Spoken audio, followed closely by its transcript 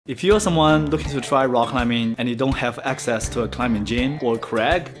If you're someone looking to try rock climbing and you don't have access to a climbing gym or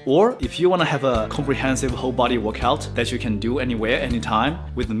crag, or if you want to have a comprehensive whole body workout that you can do anywhere, anytime,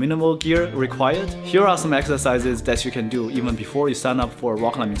 with minimal gear required, here are some exercises that you can do even before you sign up for a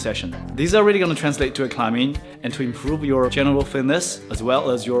rock climbing session. These are really going to translate to a climbing and to improve your general fitness as well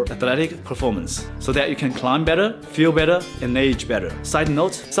as your athletic performance, so that you can climb better, feel better, and age better. Side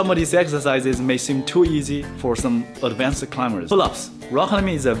note, some of these exercises may seem too easy for some advanced climbers. Pull-ups. Rock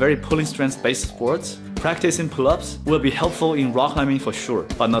climbing is a very pulling strength-based sport. Practicing pull-ups will be helpful in rock climbing for sure,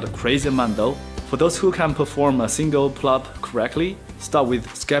 but not a crazy amount though. For those who can perform a single pull-up correctly, start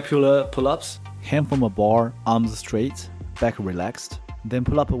with scapular pull-ups. Hand from a bar, arms straight, back relaxed. Then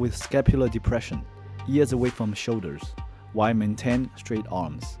pull up with scapular depression, ears away from shoulders, while maintain straight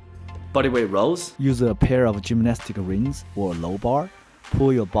arms. Bodyweight rows. Use a pair of gymnastic rings or a low bar.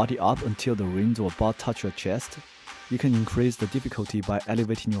 Pull your body up until the rings or bar touch your chest. You can increase the difficulty by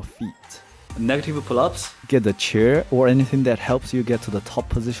elevating your feet. Negative pull-ups. Get a chair or anything that helps you get to the top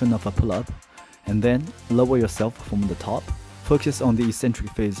position of a pull-up, and then lower yourself from the top. Focus on the eccentric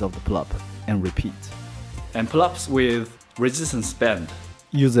phase of the pull-up and repeat. And pull-ups with resistance band.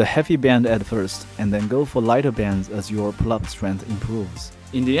 Use a heavy band at first and then go for lighter bands as your pull-up strength improves.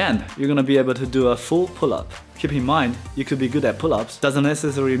 In the end, you're gonna be able to do a full pull-up. Keep in mind, you could be good at pull-ups doesn't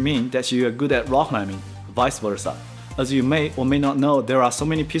necessarily mean that you are good at rock climbing, vice versa. As you may or may not know, there are so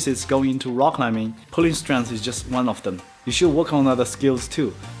many pieces going into rock climbing. Pulling strength is just one of them. You should work on other skills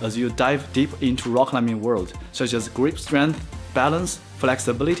too as you dive deep into rock climbing world, such as grip strength, balance,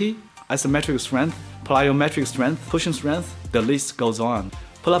 flexibility, isometric strength, plyometric strength, pushing strength, the list goes on.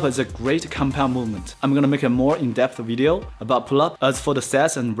 Pull-up is a great compound movement. I'm gonna make a more in-depth video about pull-up. As for the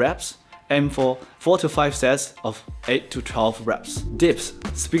sets and reps, aim for 4 to 5 sets of 8 to 12 reps. Dips.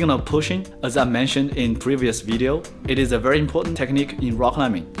 Speaking of pushing, as I mentioned in previous video, it is a very important technique in rock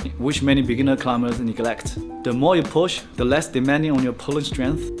climbing, which many beginner climbers neglect. The more you push, the less demanding on your pulling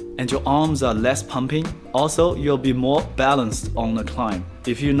strength, and your arms are less pumping. Also, you'll be more balanced on the climb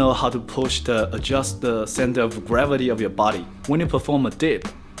if you know how to push to adjust the center of gravity of your body. When you perform a dip,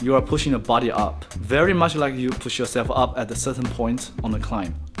 you are pushing your body up, very much like you push yourself up at a certain point on the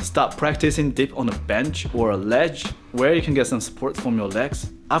climb. Start practicing dip on a bench or a ledge where you can get some support from your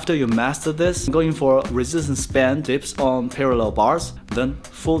legs. After you master this, going for resistance band dips on parallel bars, then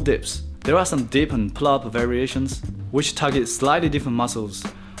full dips. There are some dip and pull-up variations which target slightly different muscles.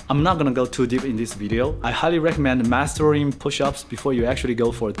 I'm not gonna go too deep in this video. I highly recommend mastering push-ups before you actually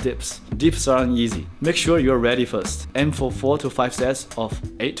go for dips. Dips aren't easy. Make sure you're ready first. Aim for 4 to 5 sets of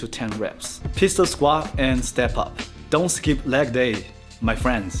 8 to 10 reps. Pistol squat and step up. Don't skip leg day, my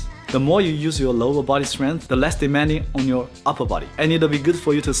friends. The more you use your lower body strength, the less demanding on your upper body. And it'll be good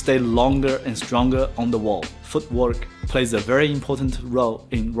for you to stay longer and stronger on the wall. Footwork plays a very important role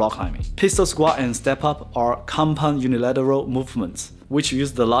in rock climbing. Pistol squat and step up are compound unilateral movements, which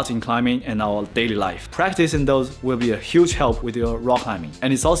used a lot in climbing and our daily life. Practicing those will be a huge help with your rock climbing.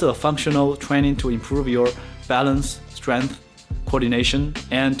 And it's also a functional training to improve your balance, strength, coordination,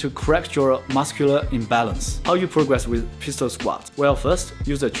 and to correct your muscular imbalance. How you progress with pistol squats? Well, first,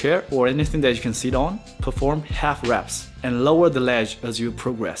 use a chair or anything that you can sit on. Perform half reps and lower the ledge as you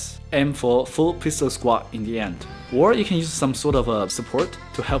progress. Aim for full pistol squat in the end. Or you can use some sort of a support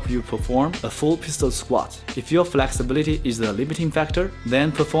to help you perform a full pistol squat. If your flexibility is the limiting factor,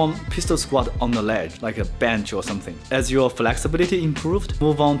 then perform pistol squat on the ledge, like a bench or something. As your flexibility improved,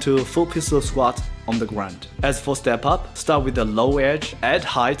 move on to full pistol squat on the ground. As for step up, start with the low edge, add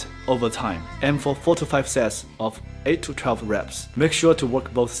height over time. Aim for 4 to 5 sets of 8 to 12 reps. Make sure to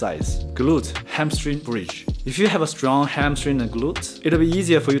work both sides. Glute, hamstring bridge. If you have a strong hamstring and glutes, it'll be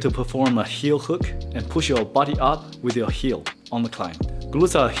easier for you to perform a heel hook and push your body up with your heel on the climb.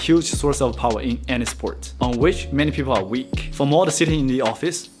 Glutes are a huge source of power in any sport, on which many people are weak. From all the sitting in the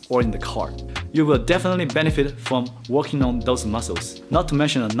office or in the car, you will definitely benefit from working on those muscles, not to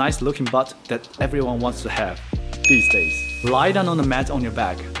mention a nice looking butt that everyone wants to have these days. Lie down on the mat on your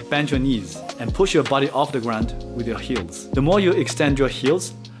back, bend your knees, and push your body off the ground with your heels. The more you extend your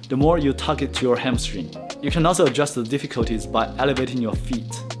heels, the more you target your hamstring. You can also adjust the difficulties by elevating your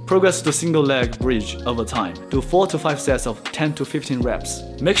feet. Progress to single leg bridge over time. Do 4 to 5 sets of 10 to 15 reps.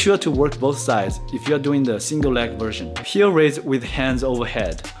 Make sure to work both sides if you're doing the single leg version. Heel raise with hands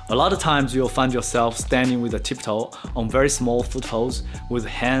overhead. A lot of times you'll find yourself standing with a tiptoe on very small footholds with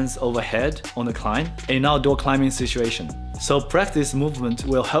hands overhead on the climb in an outdoor climbing situation. So practice movement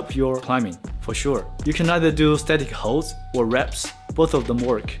will help your climbing, for sure. You can either do static holds or reps. Both of them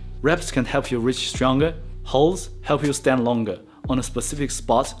work. Reps can help you reach stronger. Holds help you stand longer on a specific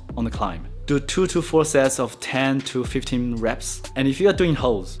spot on the climb. Do 2 to 4 sets of 10 to 15 reps. And if you are doing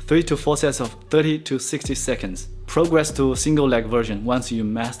holds, 3 to 4 sets of 30 to 60 seconds. Progress to single leg version once you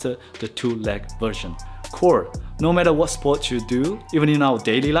master the 2-leg version. Core. No matter what sport you do, even in our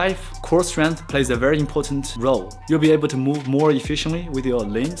daily life, core strength plays a very important role. You'll be able to move more efficiently with your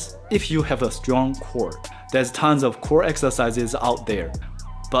limbs if you have a strong core. There's tons of core exercises out there,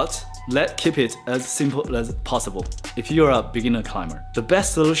 but let's keep it as simple as possible. If you're a beginner climber, the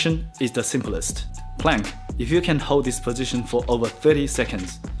best solution is the simplest. Plank. If you can hold this position for over 30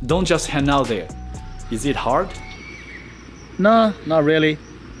 seconds, don't just hang out there. Is it hard? No, not really.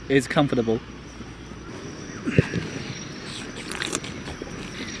 It's comfortable.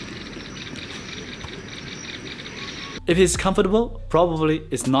 If it's comfortable, probably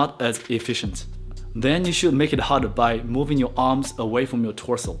it's not as efficient. Then you should make it harder by moving your arms away from your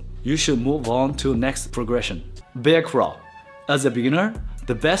torso. You should move on to next progression. Bear crawl. As a beginner,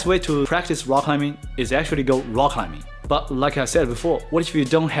 the best way to practice rock climbing is actually go rock climbing. But like I said before, what if you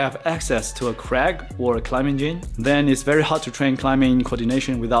don't have access to a crag or a climbing gym? Then it's very hard to train climbing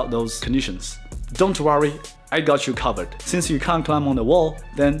coordination without those conditions. Don't worry, I got you covered. Since you can't climb on the wall,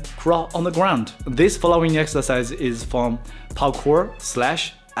 then crawl on the ground. This following exercise is from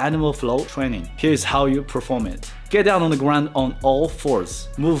parkour/animal flow training. Here's how you perform it. Get down on the ground on all fours.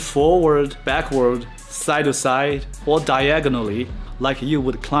 Move forward, backward, side to side, or diagonally like you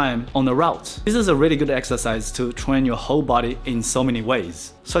would climb on a route. This is a really good exercise to train your whole body in so many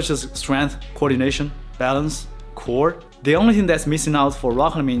ways, such as strength, coordination, balance, core. The only thing that's missing out for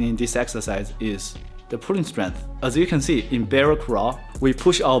rock climbing in this exercise is the pulling strength. As you can see, in barrel crawl, we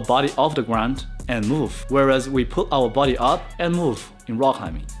push our body off the ground and move, whereas we put our body up and move in rock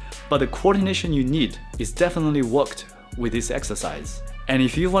climbing. But the coordination you need is definitely worked with this exercise. And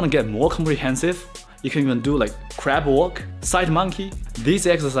if you want to get more comprehensive, you can even do like crab walk, side monkey. These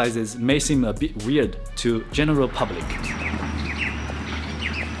exercises may seem a bit weird to general public.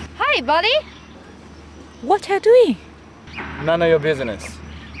 Hi, buddy. What are you doing? None of your business.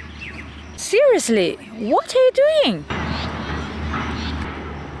 Seriously, what are you doing?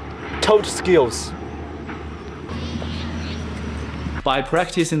 Taught skills. By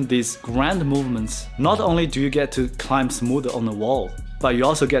practicing these grand movements, not only do you get to climb smoother on the wall, but you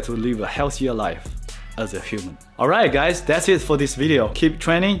also get to live a healthier life as a human. Alright guys, that's it for this video. Keep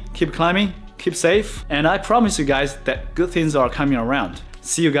training, keep climbing, keep safe, and I promise you guys that good things are coming around.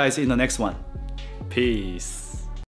 See you guys in the next one. Peace.